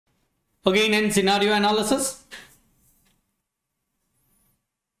Again in scenario analysis.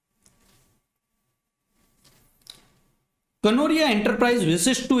 Kanoria Enterprise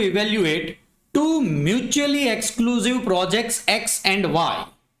wishes to evaluate two mutually exclusive projects X and Y.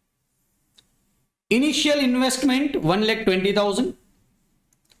 Initial investment 1,20,000.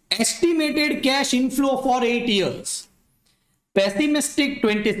 Estimated cash inflow for 8 years. Pessimistic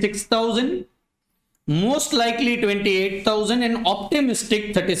 26,000. Most likely 28,000 and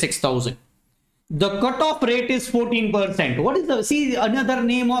optimistic 36,000. The cutoff rate is 14%. What is the, see, another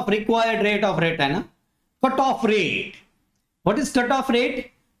name of required rate of return? Cutoff rate. What is cutoff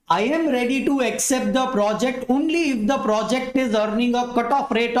rate? I am ready to accept the project only if the project is earning a cutoff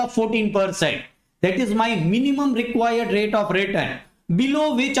rate of 14%. That is my minimum required rate of return.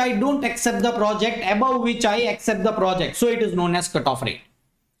 Below which I don't accept the project, above which I accept the project. So it is known as cutoff rate.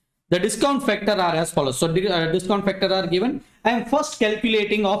 The discount factor are as follows. So discount factor are given. I am first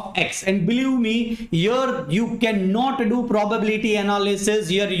calculating of X, and believe me, here you cannot do probability analysis.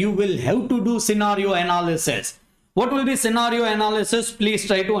 Here you will have to do scenario analysis. What will be scenario analysis? Please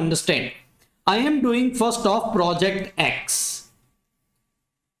try to understand. I am doing first of project X.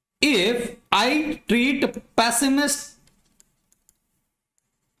 If I treat pessimistic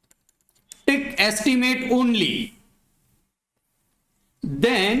estimate only,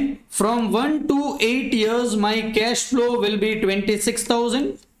 then from 1 to 8 years my cash flow will be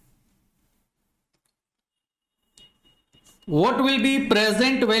 26,000. What will be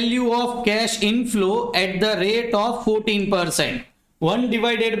present value of cash inflow at the rate of 14%? 1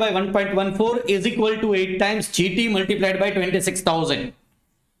 divided by 1.14 is equal to 8 times GT multiplied by 26,000.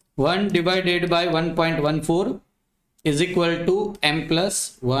 1 divided by 1.14 is equal to M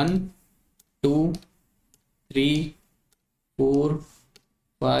plus 1, 2, 3, 4,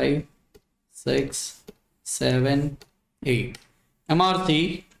 5, 6, 7, 8.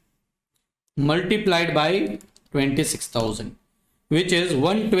 MRC multiplied by 26,000, which is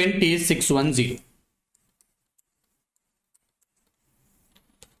 120,610,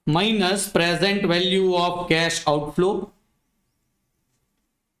 minus present value of cash outflow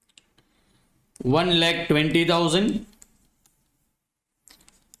 1,20,000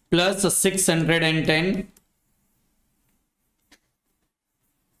 plus 610.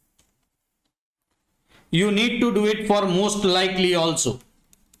 You need to do it for most likely also.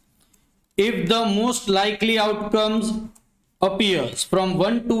 If the most likely outcomes appears from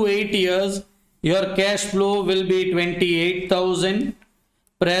 1 to 8 years, your cash flow will be 28,000.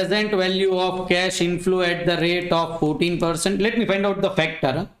 Present value of cash inflow at the rate of 14%. Let me find out the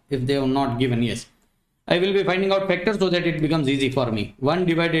factor if they have not given. Yes, I will be finding out factor so that it becomes easy for me. 1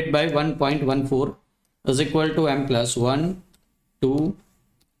 divided by 1.14 is equal to M plus 1, 2,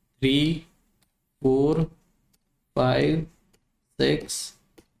 3, 4, 5, 6,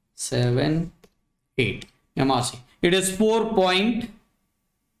 7, 8. MRC. It is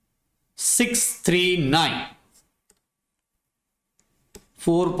 4.639.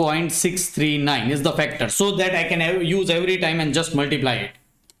 4.639 is the factor, so that I can use every time and just multiply it.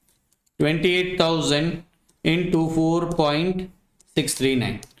 28,000 into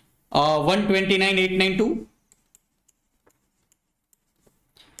 4.639. 129,892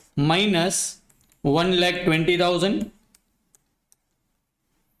 minus 1,20,000.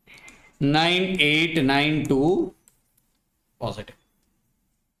 9,892 positive.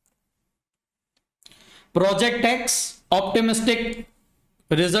 Project X optimistic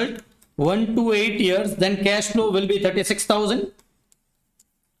result 1 to 8 years, then cash flow will be 36,000.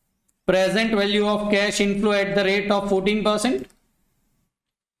 Present value of cash inflow at the rate of 14%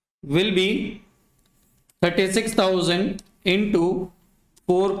 will be 36,000 into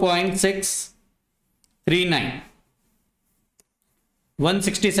 4.639.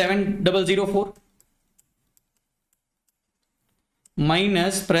 167,004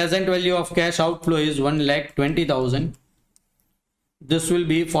 minus present value of cash outflow is 1,20,000. This will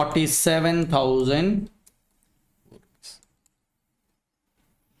be 47,000.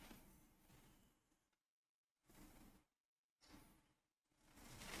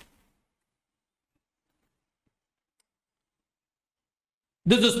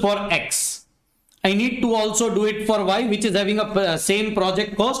 This is for X. I need to also do it for Y, which is having a same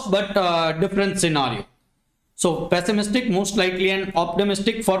project cost but different scenario. So pessimistic, most likely, and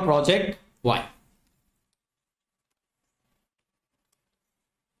optimistic for project Y.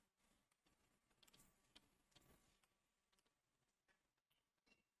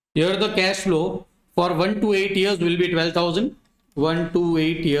 Here the cash flow for 1 to 8 years will be 12,000. 1 to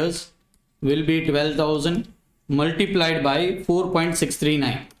 8 years will be 12,000 multiplied by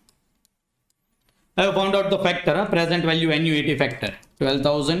 4.639. I have found out the factor, present value annuity factor.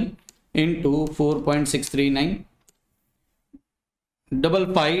 12,000 into 4.639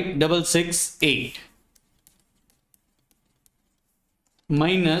 55668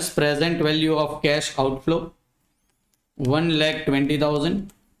 minus present value of cash outflow 1,20,000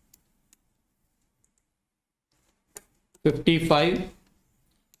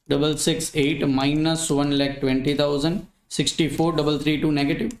 55,668 minus 1,20,000 64,332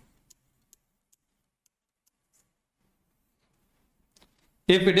 negative.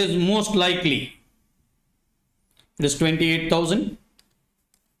 If it is most likely, it is 28,000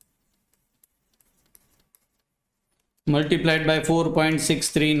 multiplied by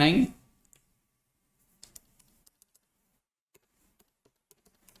 4.639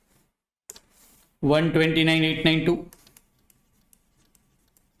 129,892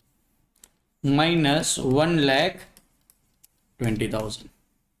 minus 1,20,000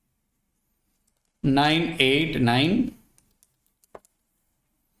 989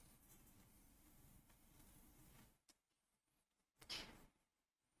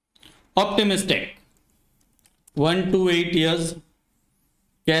 optimistic 1 to 8 years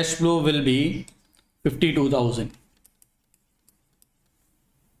cash flow will be 52,000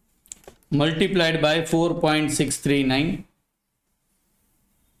 multiplied by 4.639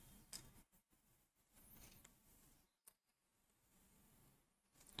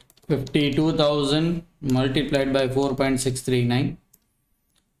 52,000 multiplied by 4.639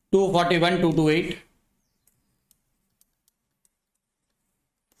 241,228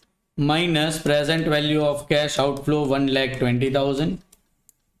 minus present value of cash outflow 1,20,000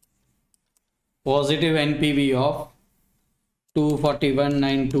 positive NPV of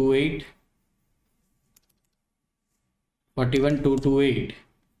 241,928 41,228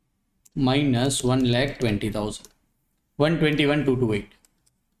 minus 1,20,000 121,228.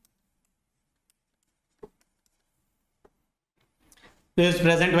 This is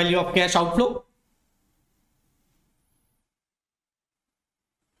present value of cash outflow.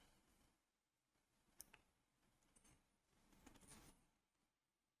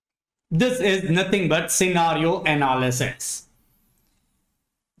 This is nothing but scenario analysis.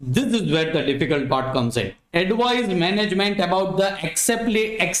 This is where the difficult part comes in. Advise management about the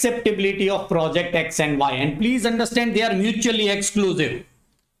acceptability of project X and Y. And please understand they are mutually exclusive.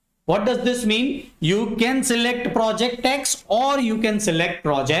 What does this mean? You can select project X or you can select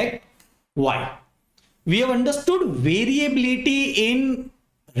project Y. We have understood variability in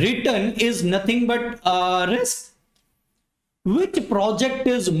return is nothing but risk. Which project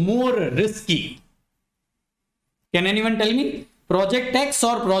is more risky? Can anyone tell me? Project X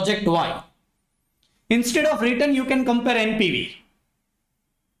or project Y? Instead of return, you can compare NPV.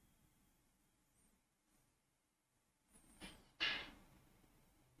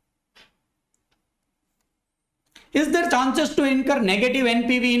 Is there chances to incur negative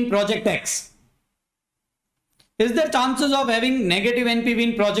NPV in project X? Is there chances of having negative NPV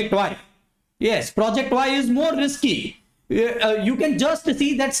in project Y? Yes, project Y is more risky. You can just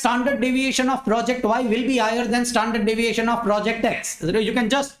see that standard deviation of project Y will be higher than standard deviation of project X. You can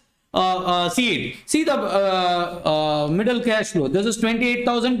just see it. See the middle cash flow. This is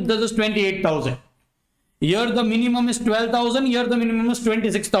 28,000. This is 28,000. Here the minimum is 12,000. Here the minimum is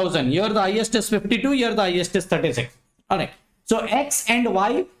 26,000. Here the highest is 52. Here the highest is 36. All right. So X and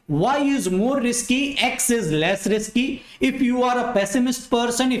Y is more risky, X is less risky. If you are a pessimist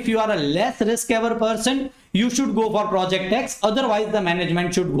person, if you are a less risk aver person, you should go for project X. Otherwise, the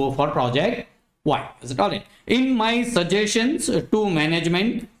management should go for project Y. Is it all right? In my suggestions to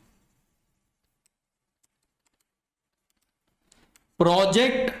management,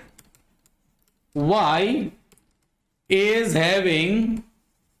 project Y is having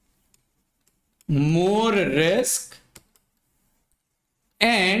more risk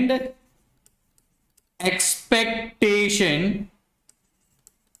and expectation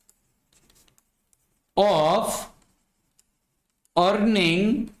of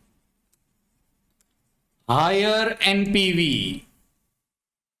earning higher NPV.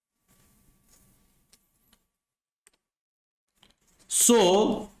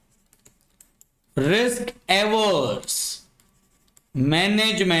 So, risk averse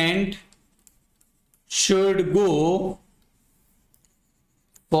management should go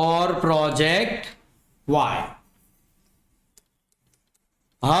for project Y.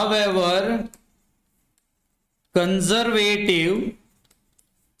 However, conservative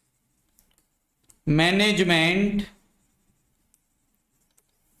management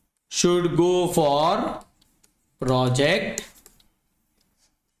should go for project.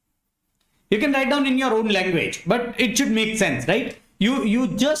 You can write down in your own language, but it should make sense, right? You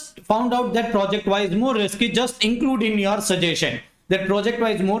just found out that project Y is more risky, just include in your suggestion that project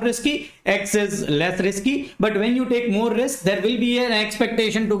wise more risky, X is less risky. But when you take more risk, there will be an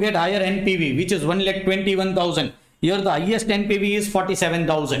expectation to get higher NPV, which is 1,21,000. Here the highest NPV is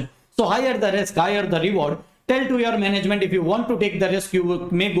 47,000. So higher the risk, higher the reward. Tell to your management, if you want to take the risk, you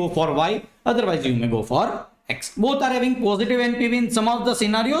may go for Y, otherwise you may go for X. Both are having positive NPV in some of the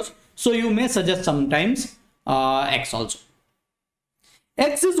scenarios, so you may suggest sometimes X also.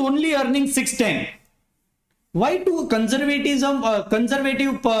 X is only earning 610. Why to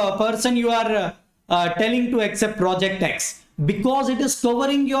conservative person you are telling to accept project X? Because it is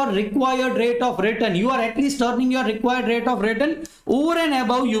covering your required rate of return. You are at least earning your required rate of return. Over and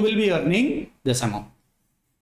above, you will be earning this amount.